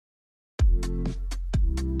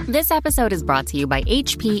This episode is brought to you by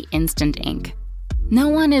HP Instant Ink. No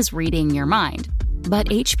one is reading your mind, but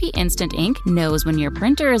HP Instant Ink knows when your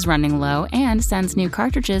printer is running low and sends new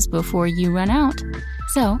cartridges before you run out.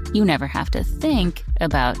 So you never have to think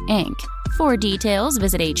about ink. For details,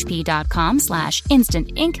 visit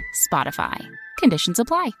hp.com/instant ink Spotify. Conditions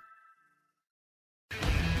apply.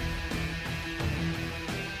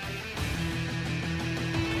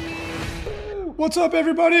 What's up,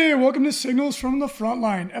 everybody? Welcome to Signals from the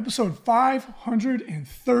Frontline, episode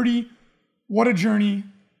 530. What a journey.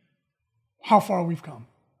 How far we've come.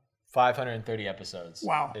 530 episodes.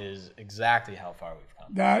 Wow. Is exactly how far we've come.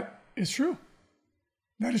 That is true.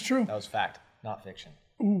 That is true. That was fact, not fiction.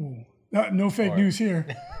 Ooh, no fake news here.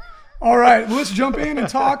 All right, let's jump in and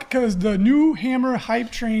talk because the new Hammer hype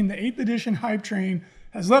train, the 8th edition hype train,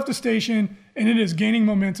 has left the station and it is gaining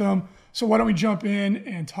momentum. So why don't we jump in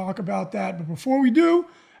and talk about that? But before we do,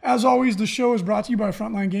 as always, the show is brought to you by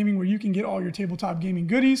Frontline Gaming, where you can get all your tabletop gaming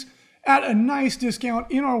goodies at a nice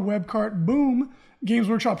discount in our web cart. Boom, Games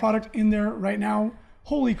Workshop product in there right now.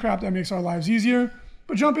 Holy crap, that makes our lives easier.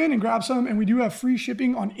 But jump in and grab some, and we do have free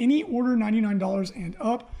shipping on any order $99 and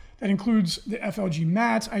up. That includes the FLG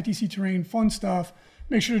mats, ITC terrain, fun stuff.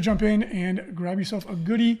 Make sure to jump in and grab yourself a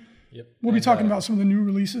goodie. Yep. We'll be talking about some of the new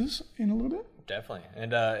releases in a little bit. Definitely.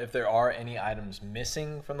 And if there are any items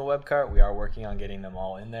missing from the web cart, we are working on getting them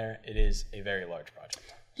all in there. It is a very large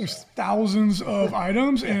project. There's thousands of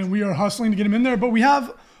items, and we are hustling to get them in there, but we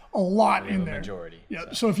have a lot in there. Majority.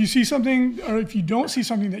 Yeah. So if you see something, or if you don't see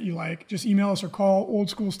something that you like, just email us or call, old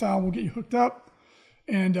school style. We'll get you hooked up.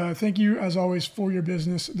 And thank you, as always, for your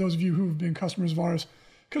business, those of you who have been customers of ours,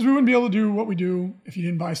 because we wouldn't be able to do what we do if you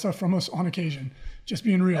didn't buy stuff from us on occasion. Just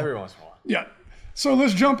being real. Every once in a while. Yeah. So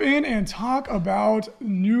let's jump in and talk about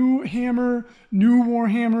new Hammer, new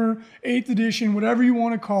Warhammer, 8th edition, whatever you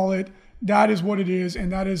want to call it. That is what it is,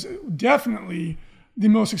 and that is definitely the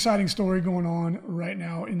most exciting story going on right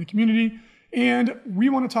now in the community. And we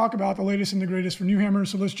want to talk about the latest and the greatest for new Hammer,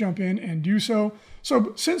 so let's jump in and do so.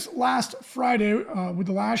 So since last Friday with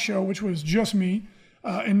the last show, which was just me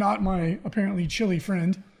and not my apparently chilly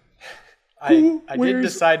friend. I did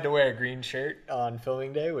decide to wear a green shirt on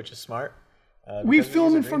filming day, which is smart. We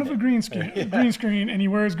film in front of a green screen, and he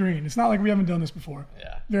wears green. It's not like we haven't done this before.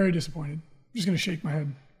 Yeah. Very disappointed. I'm just going to shake my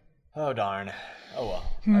head. Oh, darn. Oh, well.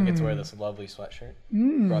 I get to wear this lovely sweatshirt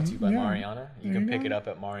brought to you by Mariana. You can pick it up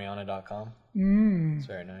at mariana.com. It's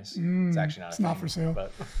very nice. It's actually not. It's not for sale.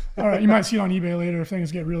 But all right, you might see it on eBay later if things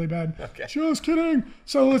get really bad. Okay. Just kidding.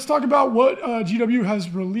 So let's talk about what GW has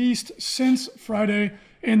released since Friday,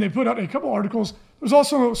 and they put out a couple articles. There's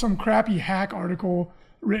also some crappy hack article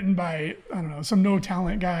written by, I don't know, some no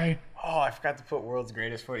talent guy. Oh, I forgot to put World's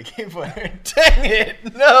Greatest 40K player. Dang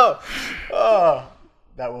it. No. Oh,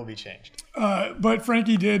 that will be changed. But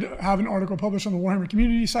Frankie did have an article published on the Warhammer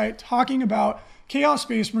community site talking about Chaos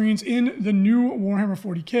Space Marines in the new Warhammer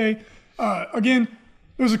 40K. Again,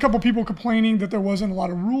 there's a couple people complaining that there wasn't a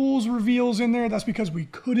lot of rules reveals in there. That's because we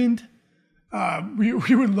couldn't. We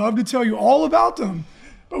would love to tell you all about them,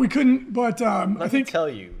 but we couldn't. But I think tell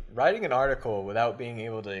you, writing an article without being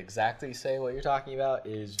able to exactly say what you're talking about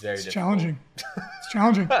is very difficult. Challenging. It's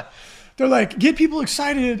challenging. They're like, get people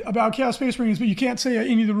excited about Chaos Space Marines, but you can't say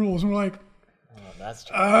any of the rules. And we're like, oh, that's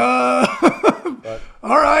true. But,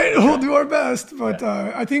 all right, we'll do our best. But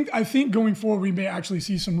I think going forward, we may actually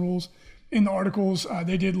see some rules in the articles.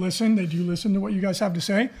 They do listen to what you guys have to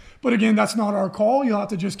say. But again, that's not our call. You'll have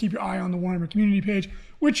to just keep your eye on the Warhammer community page,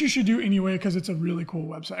 which you should do anyway because it's a really cool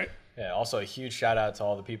website. Yeah, also a huge shout out to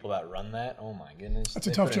all the people that run that. Oh my goodness. That's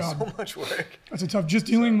a tough job. So much work. That's a tough, just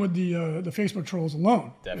dealing with the Facebook trolls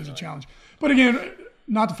alone is a challenge. But again,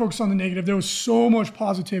 not to focus on the negative, there was so much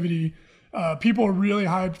positivity. People are really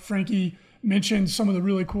hyped. Frankie mentioned some of the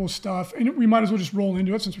really cool stuff, and we might as well just roll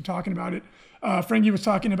into it since we're talking about it. Frankie was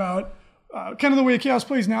talking about kind of the way Chaos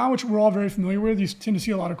plays now, which we're all very familiar with. You tend to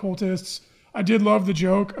see a lot of cultists. I did love the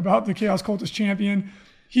joke about the Chaos Cultist champion.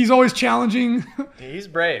 He's always challenging. He's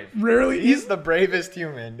brave. Rarely. He's the bravest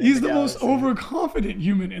human. He's the most overconfident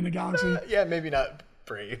human in the galaxy. Yeah, maybe not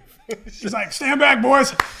brave. He's like, stand back,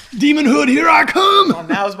 boys. Demon Hood, here I come. Well,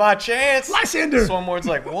 now's my chance. Lysander. Swarmlord's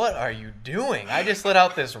like, what are you doing? I just let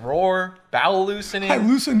out this roar, bowel loosening. I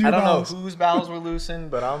loosened your bowels. I don't know whose bowels were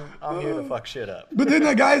loosened, but I'm here to fuck shit up. But then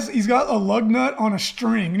that guy's, he's got a lug nut on a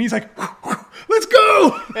string, and he's like, let's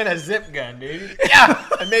go. And a zip gun, dude. Yeah,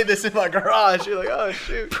 I made this in my garage. You're like, oh,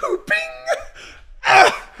 shoot. Pooping.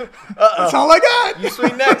 That's all I got. You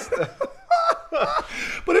swing next.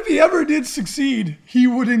 But if he ever did succeed, he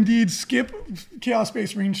would indeed skip Chaos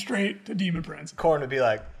Space Marine straight to Demon Prince. Khorne would be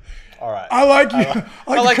like, all right. I like you.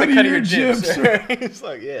 I like the cut of your jibs. It's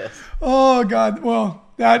like, yes. Oh, God. Well,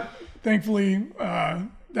 that, thankfully,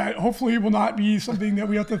 that hopefully will not be something that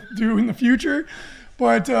we have to do in the future.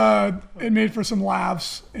 But it made for some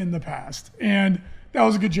laughs in the past. And that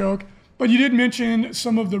was a good joke. But you did mention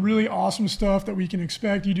some of the really awesome stuff that we can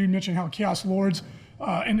expect. You did mention how Chaos Lords,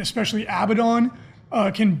 and especially Abaddon,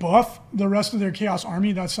 can buff the rest of their Chaos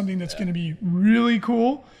Army. That's something that's going to be really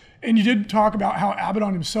cool. And you did talk about how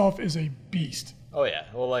Abaddon himself is a beast. Oh, yeah.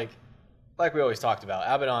 Well, like we always talked about,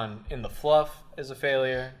 Abaddon in the fluff is a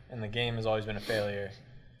failure, and the game has always been a failure.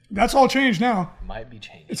 That's all changed now. Might be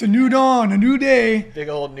changing. It's a new dawn, a new day. Big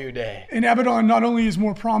old new day. And Abaddon not only is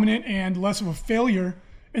more prominent and less of a failure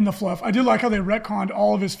in the fluff, I did like how they retconned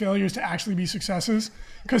all of his failures to actually be successes,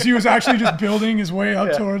 because he was actually just building his way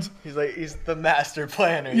up towards. He's the master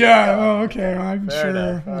planner. Yeah. Oh, okay. I'm Fair sure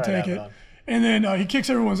enough. we'll All take right, it. Abaddon. And then he kicks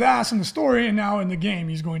everyone's ass in the story, and now in the game,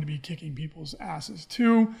 he's going to be kicking people's asses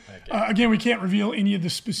too. Okay. Again, we can't reveal any of the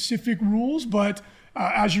specific rules, but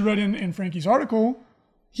as you read in Frankie's article,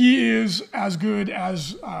 he is as good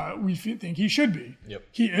as we think he should be. Yep.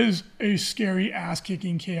 He is a scary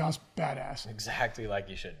ass-kicking chaos badass. Exactly like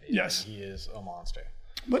he should be. Yes. Like, he is a monster.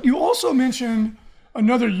 But you also mentioned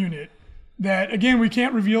another unit that, again, we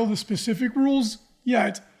can't reveal the specific rules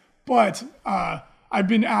yet, but I've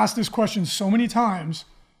been asked this question so many times,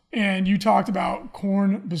 and you talked about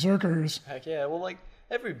Khorne Berserkers. Heck yeah. Well, like,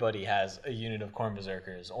 everybody has a unit of Khorne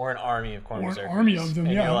Berserkers or an army of Khorne Or an Berserkers. army of them,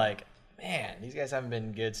 and yeah. you're like, man, these guys haven't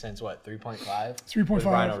been good since, what, 3.5?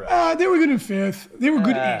 3.5. They were good in 5th. They were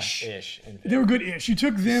good-ish. Ish in 5th. They were good-ish. You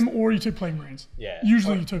took them or you took Plague Marines. Yeah.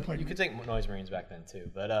 Usually Or you took Plague You Marines. could take Noise Marines back then, too.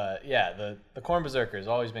 But, yeah, the Khorne Berserker has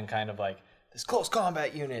always been kind of like this close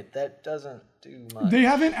combat unit that doesn't do much. They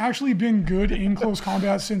haven't actually been good in close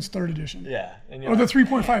combat since 3rd edition. Yeah. And Or the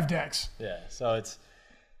 3.5 decks. Yeah, so it's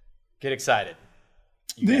get excited.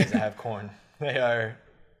 You guys that have Khorne, they are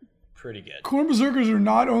pretty good. Khorne Berserkers are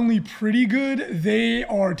not only pretty good, they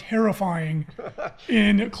are terrifying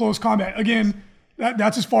in close combat. Again,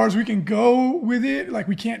 that's as far as we can go with it. Like,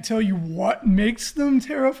 we can't tell you what makes them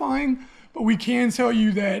terrifying, but we can tell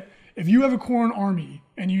you that if you have a Khorne army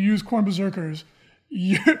and you use Khorne Berserkers,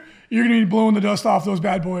 you're going to be blowing the dust off those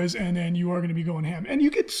bad boys, and then you are going to be going ham. And you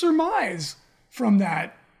could surmise from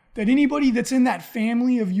that anybody that's in that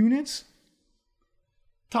family of units,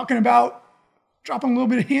 talking about dropping a little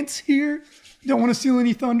bit of hints here, don't want to steal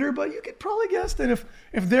any thunder, but you could probably guess that if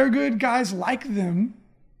they're good, guys like them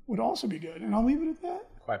would also be good. And I'll leave it at that.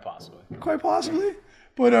 Quite possibly. Quite possibly.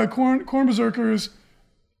 But Khorne Berserkers,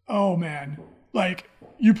 oh man. Like,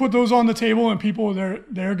 you put those on the table and people,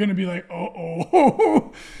 they're going to be like,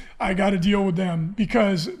 oh, I got to deal with them,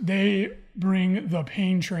 because they bring the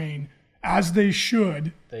pain train, as they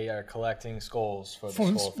should. They are collecting skulls for the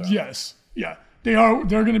Skull Throne. Yes. Yeah. They're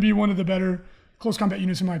going to be one of the better close combat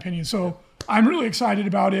units, in my opinion. So I'm really excited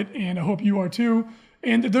about it, and I hope you are too.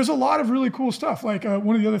 And there's a lot of really cool stuff. Like,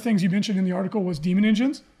 one of the other things you mentioned in the article was demon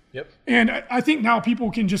engines. Yep. And I think now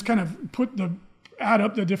people can just kind of add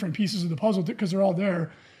up the different pieces of the puzzle, because they're all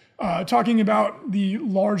there. Talking about the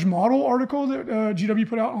large model article that GW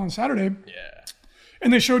put out on Saturday. Yeah.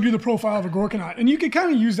 And they showed you the profile of a Gorkanaut. And you could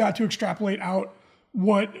kind of use that to extrapolate out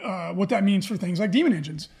what that means for things like demon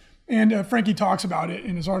engines. And Frankie talks about it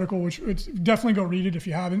in his article, which it's definitely go read it if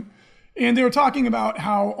you haven't. And they were talking about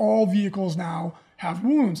how all vehicles now have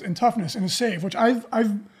wounds and toughness and a save, which I've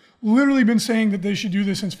literally been saying that they should do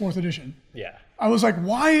this since 4th edition. Yeah. I was like,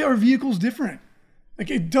 why are vehicles different? Like,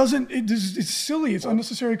 it's silly. It's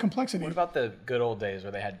unnecessary complexity. What about the good old days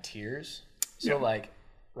where they had tiers? So, like,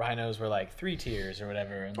 rhinos were like 3 tiers or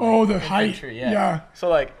whatever. And, like, the height. Yeah. So,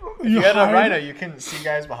 like, if you had a rhino, you couldn't see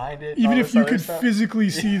guys behind it. Even if you could physically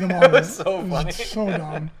see them on it. was so funny. It was so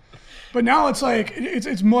dumb. But now it's like,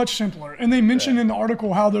 it's much simpler. And they mentioned in the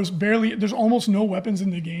article how there's almost no weapons in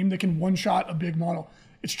the game that can one-shot a big model.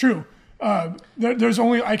 It's true. I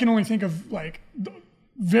can only think of, like,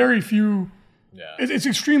 very few. Yeah. It's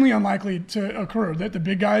extremely unlikely to occur that the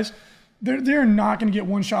big guys, they're not going to get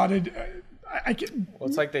one-shotted. Well,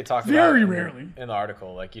 it's like they talk very about rarely in the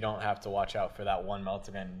article. Like, you don't have to watch out for that one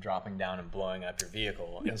meltagun dropping down and blowing up your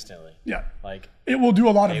vehicle instantly. Yeah. Like, it will do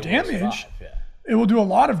a lot of will damage. survive, yeah. It will do a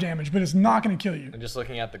lot of damage, but it's not going to kill you. And just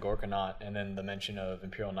looking at the Gorkanaut and then the mention of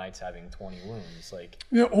Imperial Knights having 20 wounds, like,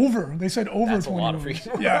 they said over that's 20 a lot of wounds.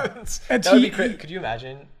 freaking Yeah. wounds. That would be crazy. Could you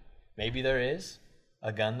imagine? Maybe there is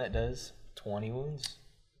a gun that does 20 wounds.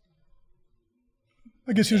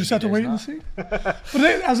 I guess you'll just have to wait and see. But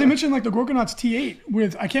as I mentioned, like the Gorkanaut's T8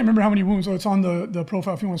 with, I can't remember how many wounds. So it's on the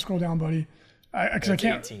profile if you want to scroll down, buddy. Because I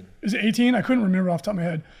can't. 18. Is it 18? I couldn't remember off the top of my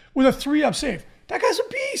head. With a 3-up save. that guy's a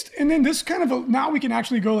beast. And then this kind of, now we can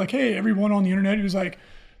actually go like, hey, everyone on the internet who's like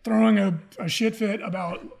throwing a shit fit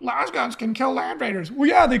about lasguns can kill Land Raiders. Well,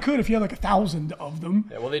 yeah, they could if you had like 1,000 of them.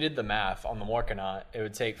 Yeah, well, they did the math on the Morkanaut. It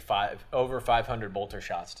would take over 500 bolter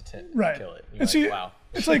shots to kill it. And see, wow.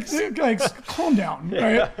 It's like calm down,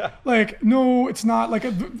 right? Like, no, it's not like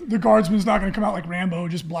the guardsman's not going to come out like Rambo,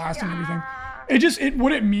 just blasting everything.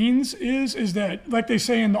 What it means is that, like they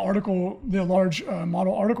say in the article, the large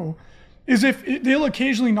model article, is they'll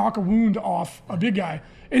occasionally knock a wound off a big guy.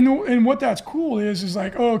 And what that's cool is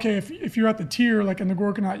like, oh, okay, if you're at the tier, like in the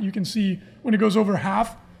Gorkanaut, you can see when it goes over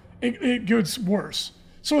half, it gets worse.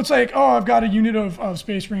 So it's like, oh, I've got a unit of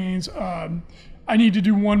Space Marines. I need to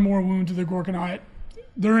do one more wound to the Gorkanaut.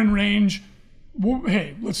 They're in range. Well,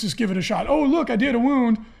 hey, let's just give it a shot. Oh, look, I did a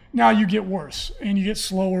wound. Now you get worse and you get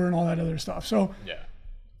slower and all that other stuff. So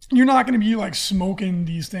you're not going to be like smoking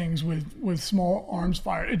these things with small arms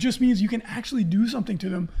fire. It just means you can actually do something to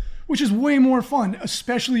them, which is way more fun,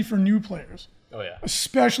 especially for new players. Oh, yeah.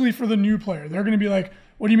 Especially for the new player. They're going to be like,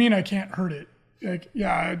 what do you mean I can't hurt it? Like,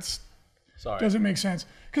 yeah, doesn't make sense.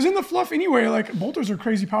 Because in the fluff anyway, like, bolters are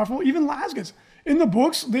crazy powerful. Even lasguns. In the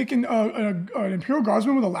books, they can, an Imperial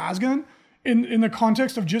Guardsman with a lasgun, in the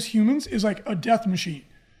context of just humans, is like a death machine.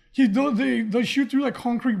 They shoot through like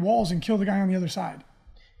concrete walls and kill the guy on the other side.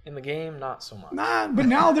 In the game, not so much. Nah, but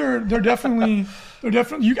now they're definitely,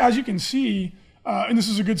 as you can see, and this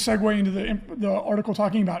is a good segue into the article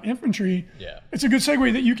talking about infantry. Yeah. It's a good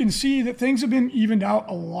segue that you can see that things have been evened out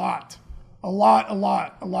a lot.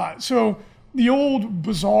 So the old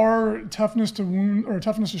bizarre toughness to wound or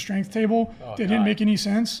toughness to strength table that didn't make any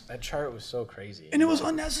sense. That chart was so crazy. And it was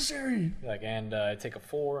unnecessary. Like, and take a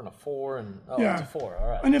 4 and a 4 and it's a 4. All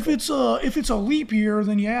right. And if it's a leap year,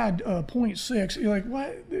 then you add 0.6. You're like,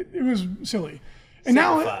 what? It was silly. And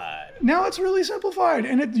now it's really simplified,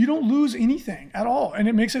 and you don't lose anything at all, and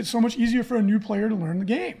it makes it so much easier for a new player to learn the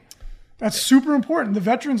game. That's super important. The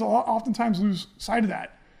veterans oftentimes lose sight of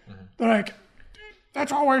that. Mm-hmm. They're like,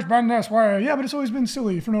 that's always been this way. Yeah, but it's always been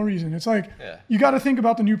silly for no reason. It's like, you got to think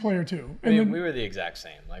about the new player too. And we were the exact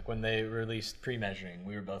same. Like when they released pre-measuring,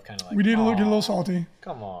 we were both kind of like, we did get a little salty.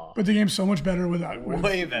 Come on. But the game's so much better with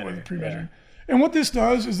way better with pre-measuring. Yeah. And what this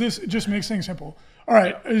does is it just makes things simple. All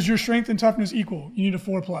right, is your strength and toughness equal? You need a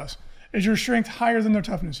 4+. Is your strength higher than their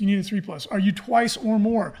toughness? You need a 3+. Are you twice or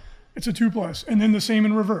more? It's a 2+. And then the same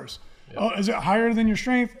in reverse. Yep. Is it higher than your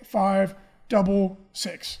strength? 5, double,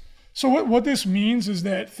 6. So what this means is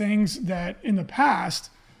that things that in the past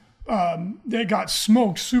that got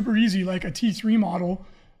smoked super easy, like a T3 model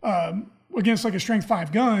against like a strength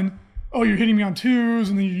 5 gun, oh, you're hitting me on 2s,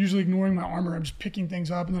 and then you're usually ignoring my armor. I'm just picking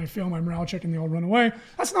things up, and then I fail my morale check, and they all run away.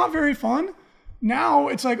 That's not very fun. Now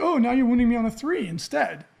it's like, oh, now you're wounding me on a 3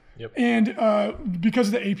 instead. Yep. And because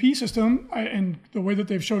of the AP system and the way that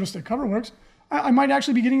they've showed us the cover works, I might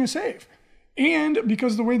actually be getting a save. And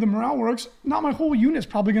because of the way the morale works, not my whole unit's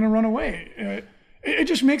probably going to run away. It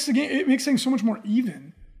just makes the game, it makes things so much more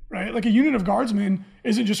even, right? Like a unit of guardsmen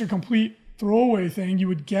isn't just a complete throwaway thing you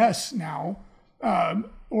would guess now,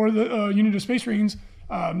 or the unit of Space Marines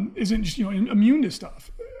isn't just immune to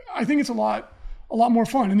stuff. I think it's a lot more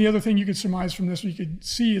fun. And the other thing you could surmise from this, or you could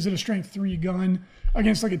see, is it a strength 3 gun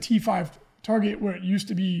against like a T5 target where it used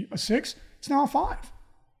to be a 6, it's now a 5.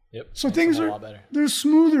 Yep. So things they're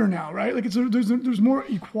smoother now, right? Like there's more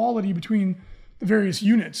equality between the various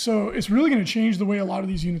units. So it's really going to change the way a lot of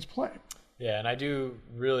these units play. Yeah, and I do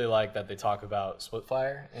really like that they talk about split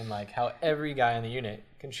fire and like how every guy in the unit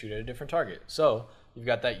can shoot at a different target. So you've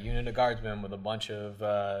got that unit of guardsmen with a bunch of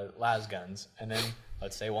las guns, and then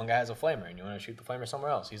let's say one guy has a flamer and you want to shoot the flamer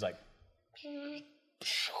somewhere else. He's like,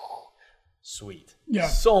 sweet. Yeah.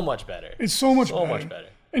 So much better. It's so much better.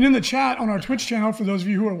 And in the chat on our Twitch channel, for those of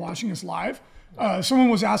you who are watching us live, someone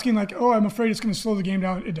was asking like, oh, I'm afraid it's going to slow the game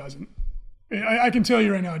down. It doesn't. I can tell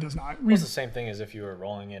you right now it does not. It's the same thing as if you were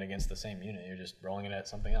rolling it against the same unit. You're just rolling it at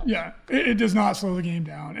something else. Yeah, it does not slow the game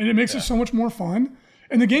down. And it makes it so much more fun.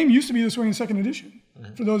 And the game used to be this way in 2nd edition,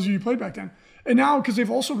 for those of you who played back then. And now, because they've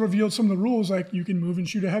also revealed some of the rules, like you can move and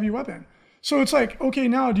shoot a heavy weapon. So it's like, okay,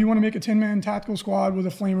 now do you want to make a 10-man tactical squad with a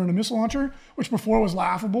flamer and a missile launcher, which before was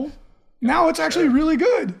laughable? Now it's actually really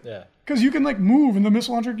good. Yeah. Because you can like move and the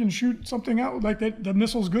missile launcher can shoot something out like that the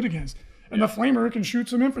missile's good against. And the flamer can shoot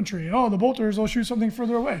some infantry. Oh, the bolters will shoot something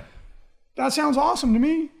further away. That sounds awesome to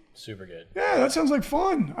me. Super good. Yeah, that sounds like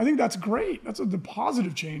fun. I think that's great. That's the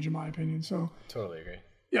positive change in my opinion. So totally agree.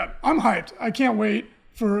 Yeah, I'm hyped. I can't wait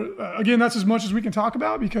for, again, that's as much as we can talk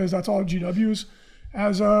about because that's all GW's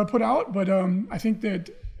has put out. But I think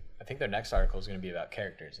that I think their next article is going to be about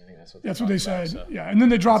characters. I think that's what they said. So. Yeah, and then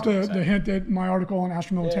they dropped the hint that my article on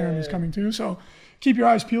Astra Militarum is coming too. So keep your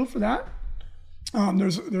eyes peeled for that.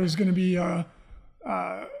 There's going to be I'm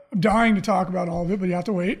dying to talk about all of it, but you have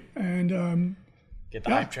to wait and get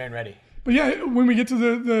the hype train ready. But yeah, when we get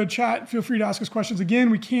to the chat, feel free to ask us questions.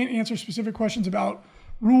 Again, we can't answer specific questions about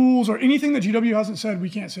rules or anything that GW hasn't said.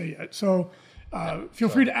 We can't say yet. So feel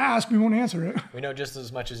free to ask. We won't answer it. We know just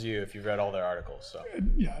as much as you if you've read all their articles. So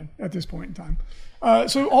yeah, at this point in time.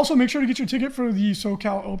 So also make sure to get your ticket for the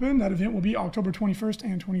SoCal Open. That event will be October 21st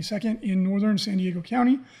and 22nd in northern San Diego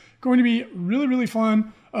County. Going to be really, really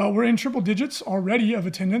fun. We're in triple digits already of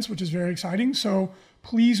attendance, which is very exciting. So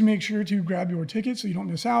please make sure to grab your ticket so you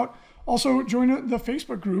don't miss out. Also, join the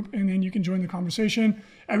Facebook group, and then you can join the conversation.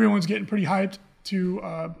 Everyone's getting pretty hyped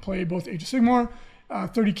to play both Age of Sigmar,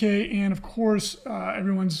 30K, and of course,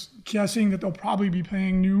 everyone's guessing that they'll probably be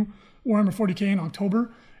playing new Warhammer 40K in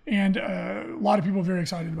October, and a lot of people are very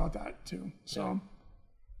excited about that too. So,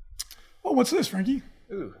 oh, what's this, Frankie?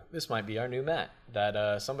 Ooh, this might be our new mat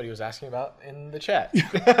that somebody was asking about in the chat.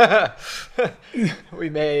 We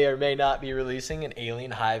may or may not be releasing an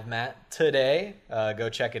Alien Hive mat today. Go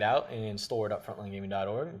check it out and store it at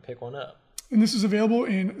frontlinegaming.org and pick one up. And this is available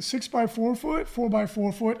in 6x4 foot,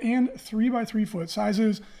 4x4 foot, and 3x3 foot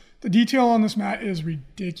sizes. The detail on this mat is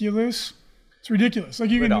ridiculous. It's ridiculous. Like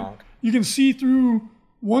you can see through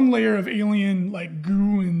one layer of alien like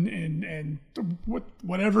goo and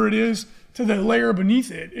whatever it is to the layer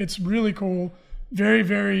beneath it. It's really cool. Very,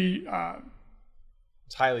 very.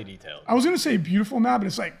 It's highly detailed. I was gonna say beautiful mat, but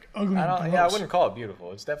it's like ugly. I wouldn't call it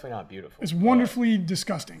beautiful. It's definitely not beautiful. It's wonderfully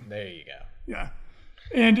disgusting. There you go. Yeah,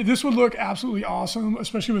 and this would look absolutely awesome,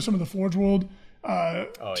 especially with some of the Forge World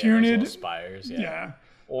Tyranid spires. Yeah.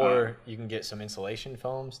 Or you can get some insulation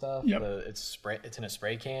foam stuff. Yep. It's in a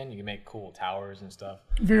spray can. You can make cool towers and stuff.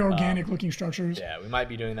 Very organic looking structures. Yeah, we might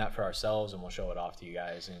be doing that for ourselves, and we'll show it off to you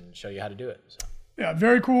guys and show you how to do it. So. Yeah,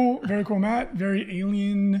 very cool mat. Very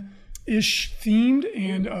alien-ish themed.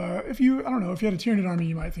 And if you had a Tyranid army,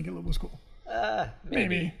 you might think it was cool.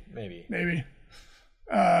 Maybe.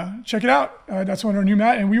 Check it out. That's on our new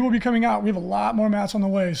mat, and we will be coming out. We have a lot more mats on the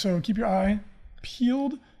way, so keep your eye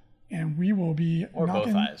peeled. And we will be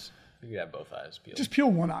both eyes. You could have both eyes peeled. Just peel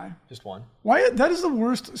one eye. Just one? Why? That is the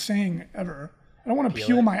worst saying ever. I don't want to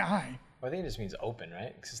peel my eye. Well, I think it just means open,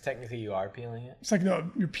 right? Because technically you are peeling it. It's like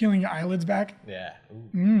you're peeling your eyelids back. Yeah.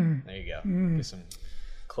 There you go. Get some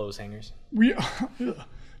clothes hangers.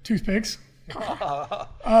 Toothpicks.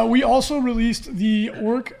 We also released the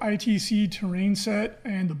Orc ITC terrain set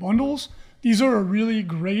and the bundles. These are a really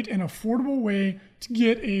great and affordable way to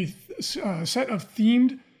get a set of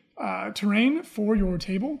themed terrain for your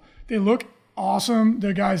table. They look awesome.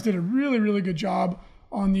 The guys did a really, really good job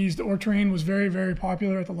on these. The Orc terrain was very, very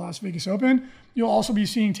popular at the Las Vegas Open. You'll also be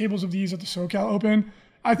seeing tables of these at the SoCal Open.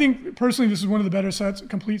 I think personally this is one of the better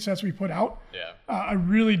complete sets we put out. Yeah. I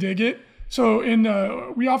really dig it. So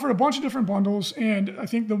we offered a bunch of different bundles, and I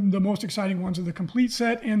think the most exciting ones are the complete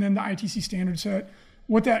set and then the ITC standard set.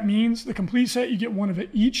 What that means, the complete set, you get one of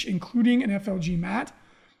it each, including an FLG mat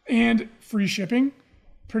and free shipping.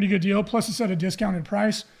 Pretty good deal, plus it's at a discounted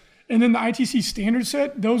price. And then the ITC standard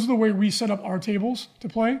set, those are the way we set up our tables to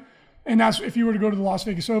play. And that's if you were to go to the Las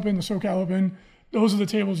Vegas Open, the SoCal Open, those are the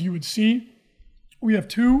tables you would see. We have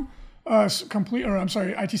two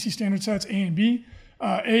ITC standard sets, A and B.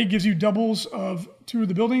 A gives you doubles of two of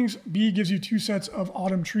the buildings. B gives you two sets of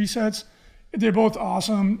autumn tree sets. They're both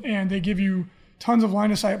awesome, and they give you tons of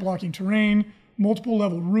line of sight blocking terrain, multiple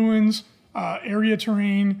level ruins, area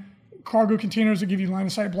terrain, cargo containers that give you line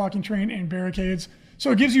of sight blocking terrain, and barricades. So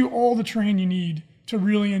it gives you all the terrain you need to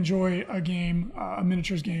really enjoy a game, a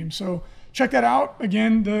miniatures game. So check that out.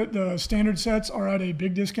 Again, the standard sets are at a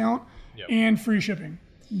big discount and free shipping.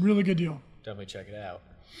 Really good deal. Definitely check it out.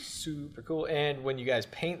 Super cool. And when you guys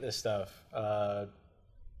paint this stuff,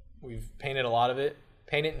 we've painted a lot of it.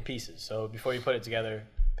 Paint it in pieces. So before you put it together,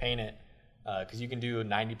 paint it, because you can do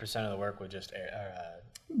 90% of the work with just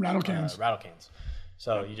rattle cans.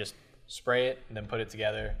 So you just spray it and then put it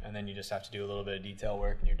together, and then you just have to do a little bit of detail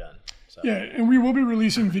work and you're done. So. Yeah, and we will be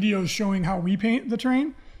releasing videos showing how we paint the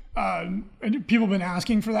terrain. And people have been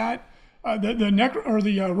asking for that.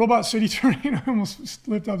 The Robot City terrain, I almost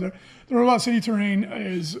slipped up there. The Robot City terrain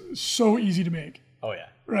is so easy to make. Oh yeah.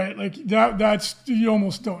 Right, like that's you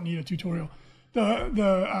almost don't need a tutorial.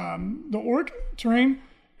 The Orc terrain,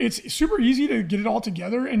 it's super easy to get it all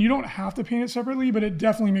together, and you don't have to paint it separately, but it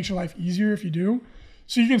definitely makes your life easier if you do.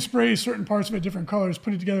 So you can spray certain parts of it different colors,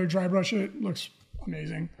 put it together, dry brush it. Looks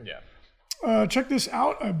amazing. Yeah. Check this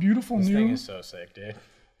out, a beautiful this new. This thing is so sick, dude.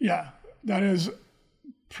 Yeah, that is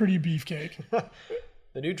pretty beefcake.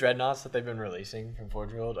 The new dreadnoughts that they've been releasing from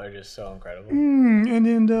Forge World are just so incredible. And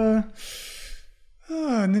then the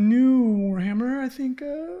new Warhammer, I think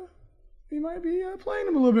we might be playing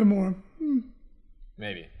them a little bit more.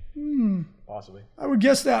 Maybe. Possibly. I would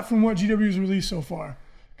guess that from what GW has released so far.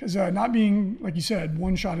 Because not being, like you said,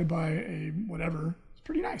 one-shotted by a whatever, it's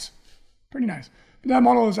pretty nice. Pretty nice. But that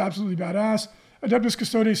model is absolutely badass. Adeptus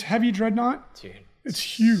Custodes Heavy Dreadnought. Dude. It's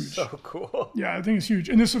huge. So cool. Yeah, I think it's huge.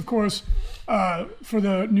 And this, of course, for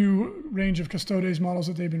the new range of Custodes models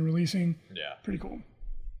that they've been releasing. Yeah. Pretty cool.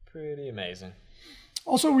 Pretty amazing.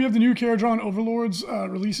 Also, we have the new Caradron Overlords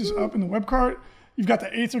releases up in the web cart. You've got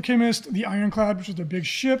the Aether Chemist, the Ironclad, which is their big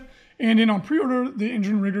ship. And in on pre-order, the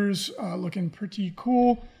Engine Riggers looking pretty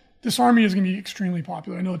cool. This army is going to be extremely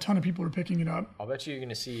popular. I know a ton of people are picking it up. I'll bet you're going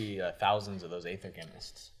to see thousands of those Aether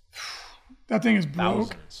Chemists. That thing is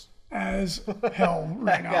broke Thousands. as hell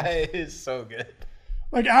right now. That guy is so good.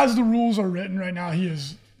 Like, as the rules are written right now, he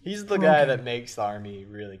is... He's the guy that makes the army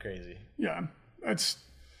really crazy. Yeah,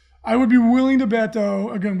 I would be willing to bet,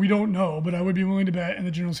 though, again, we don't know, but I would be willing to bet in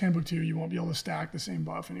the General's Handbook 2, you won't be able to stack the same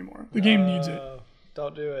buff anymore. The game needs it.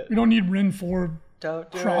 Don't do it. We don't need Ren 4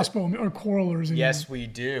 Don't do crossbow or Quarrelers anymore. Yes, we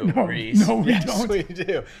do, No, Reese. no, we yes, don't. we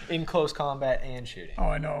do. In close combat and shooting. Oh,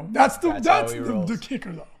 I know. That's how he rolls. the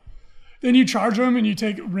kicker, though. Then you charge them and you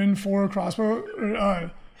take Ren 4 crossbow.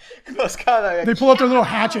 Close combat. They pull out their little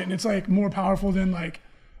hatchet and it's like more powerful than like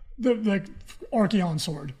the Archeon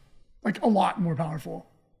sword. Like a lot more powerful,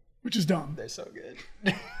 which is dumb. They're so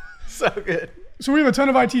good. So good. So we have a ton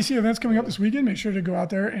of ITC events coming up this weekend. Make sure to go out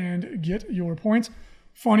there and get your points.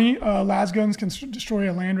 Funny, Lasguns can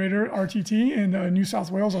destroy a Land Raider RTT in New South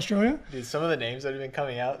Wales, Australia. Dude, some of the names that have been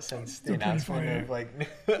coming out since the They're pretty announcement funny. of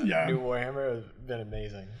like Yeah. new Warhammer have been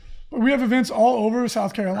amazing. But we have events all over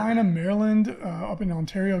South Carolina, Maryland, up in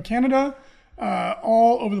Ontario, Canada,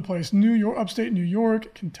 all over the place. New York, upstate New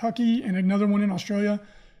York, Kentucky, and another one in Australia.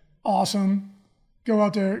 Awesome. Go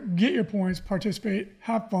out there, get your points, participate,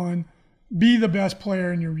 have fun, be the best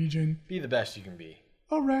player in your region. Be the best you can be.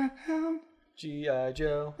 Around, G.I.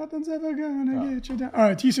 Joe. nothing's ever gonna get you down. All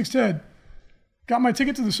right, T6 Ted. Got my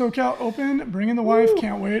ticket to the SoCal Open. Bring in the wife.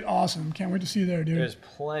 Can't wait. Awesome. Can't wait to see you there, dude. There's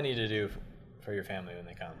plenty to do for your family when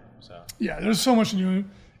they come. So Yeah, there's so much to do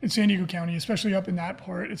in San Diego County, especially up in that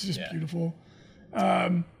part. It's just beautiful.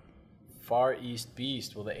 Far East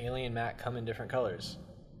Beast. Will the alien mat come in different colors?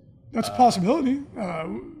 That's a possibility.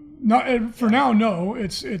 Not for now. No,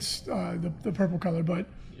 it's the purple color, but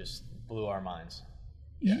You just blew our minds.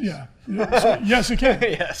 yeah. So, yes, it can.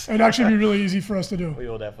 Yes. It'd actually be really easy for us to do. We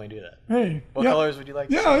will definitely do that. Hey, What colors would you like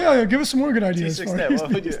to see? Yeah. Give us some more good ideas. T6 Far Net, East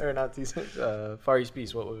what would you, Beast. or not T6, Far East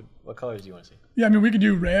Beast, what colors do you want to see? Yeah, I mean, we could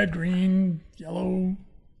do red, green, yellow,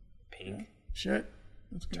 Pink, shit.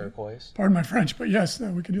 That's good. turquoise, Pardon my French, but yes,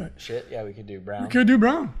 we could do that. shit. Yeah, we could do brown We could do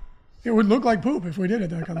brown. It would look like poop if we did it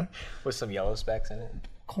that color. with some yellow specks in it.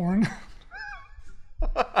 Corn.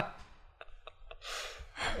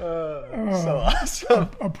 So awesome.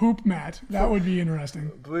 A poop mat. That would be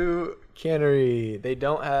interesting. Blue Cannery. They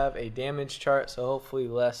don't have a damage chart, so hopefully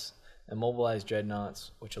less immobilized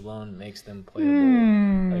dreadnoughts, which alone makes them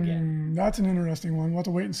playable again. That's an interesting one. We'll have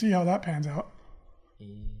to wait and see how that pans out.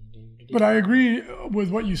 But I agree with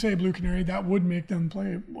what you say, Blue Canary. That would make them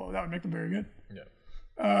play. Well, that would make them very good.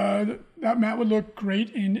 Yeah. That mat would look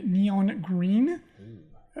great in neon green.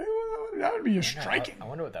 That would be a striking. I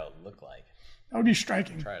wonder what that would look like. That would be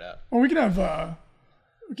striking. Try it out. Well, we can have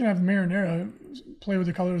Marinara play with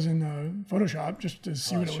the colors in Photoshop just to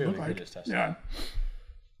see what it would look We like. could just test it. Yeah,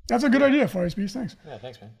 that's a good idea, Far East Beast. Thanks. Yeah,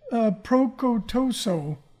 thanks, man.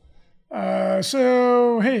 Procotoso.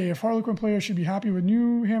 So, hey, if Harlequin players should be happy with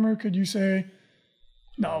new Hammer, could you say...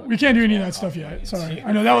 No, we can't do any of that stuff yet. Sorry.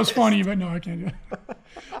 I know that was funny, but no, I can't do it.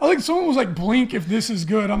 I think someone was like, blink if this is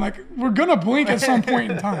good. I'm like, we're going to blink at some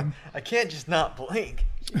point in time. I can't just not blink.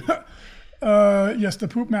 Yes, the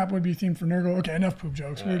poop map would be themed for Nurgle. Okay, enough poop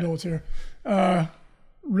jokes. We're adults here.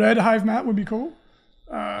 Red Hive map would be cool.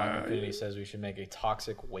 Infinity says we should make a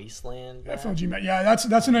toxic wasteland map. FLG map. Yeah,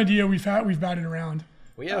 that's an idea we've batted around.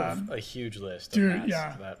 We have a huge list of dude, maps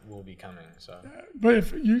yeah. that will be coming. So But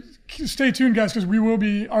if you stay tuned, guys, because we will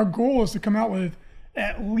be. Our goal is to come out with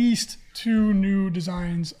at least 2 new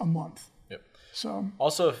designs a month. yep. So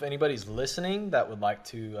Also, if anybody's listening that would like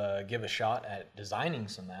to give a shot at designing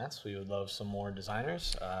some mats, we would love some more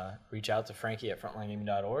designers. Reach out to Frankie at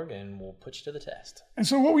frontlinegaming.org and we'll put you to the test. And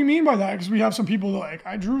so what we mean by that, because we have some people that like,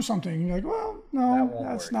 I drew something. And you're like, well, no, won't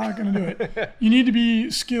that's work. not going to do it. You need to be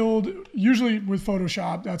skilled, usually with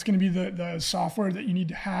Photoshop. That's going to be the software that you need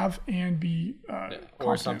to have and be Or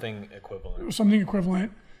competent. something equivalent. Something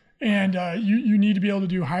equivalent. and you need to be able to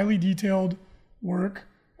do highly detailed work.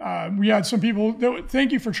 We had some people that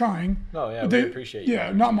thank you for trying. Oh yeah, we appreciate you.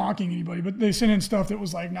 Yeah, not mocking anybody, but they sent in stuff that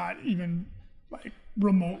was like not even like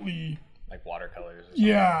remotely like watercolors. Or something.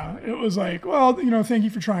 Yeah, it was like, well, thank you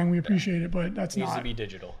for trying. We appreciate it, but that's it needs not. to be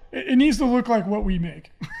digital. It needs to look like what we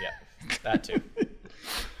make. Yeah, that too.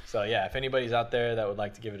 So yeah, if anybody's out there that would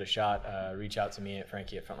like to give it a shot, reach out to me at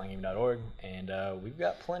frankie@frontlinegaming.org, and we've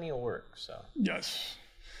got plenty of work. So yes,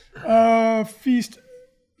 Far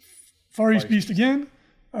East Beast again.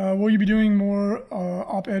 Will you be doing more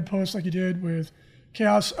op-ed posts like you did with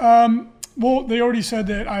Chaos? Well, they already said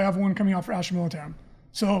that I have one coming out for Astra Militarum,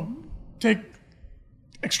 so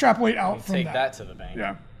extrapolate out from that. Take that to the bank.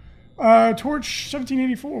 Yeah. Torch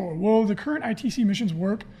 1784. Will the current ITC missions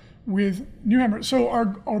work with New Hammer? So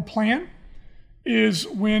our plan is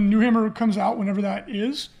when New Hammer comes out, whenever that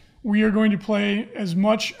is, we are going to play as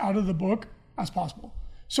much out of the book as possible.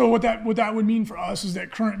 So what that would mean for us is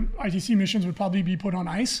that current ITC missions would probably be put on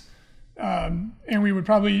ice, and we would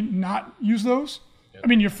probably not use those. Yep. I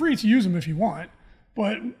mean, you're free to use them if you want,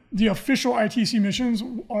 but the official ITC missions,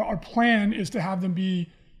 our plan is to have them be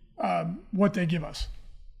what they give us.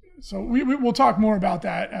 So we'll talk more about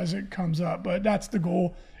that as it comes up, but that's the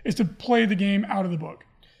goal, is to play the game out of the book.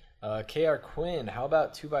 KR Quinn, how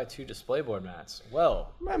about 2x2 display board mats?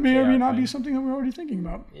 Well, that may or may not be something that we're already thinking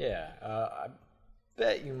about. Yeah, I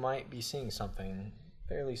bet you might be seeing something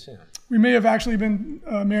fairly soon. We may have actually been,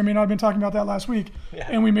 may or may not have been talking about that last week,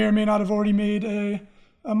 and we may or may not have already made a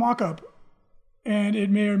mock-up, and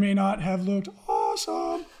it may or may not have looked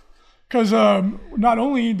awesome. Because not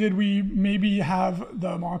only did we maybe have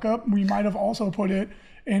the mock-up, we might have also put it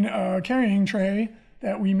in a carrying tray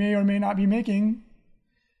that we may or may not be making.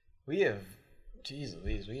 We have, geez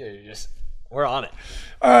Louise, we're on it.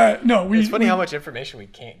 No, it's funny how much information we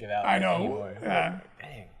can't give out. I know. Anymore.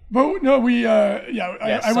 Dang. But no,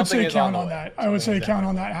 I would say count on that. I would say count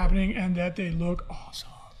on that happening, and that they look awesome.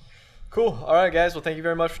 Cool. All right, guys. Well, thank you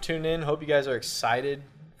very much for tuning in. Hope you guys are excited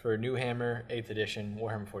for New Hammer 8th edition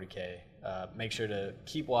Warhammer 40K. Make sure to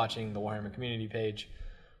keep watching the Warhammer community page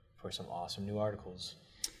for some awesome new articles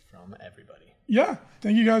from everybody. Yeah,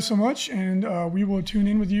 thank you guys so much, and we will tune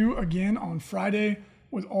in with you again on Friday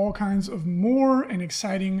with all kinds of more and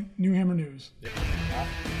exciting New Hammer news. Yep.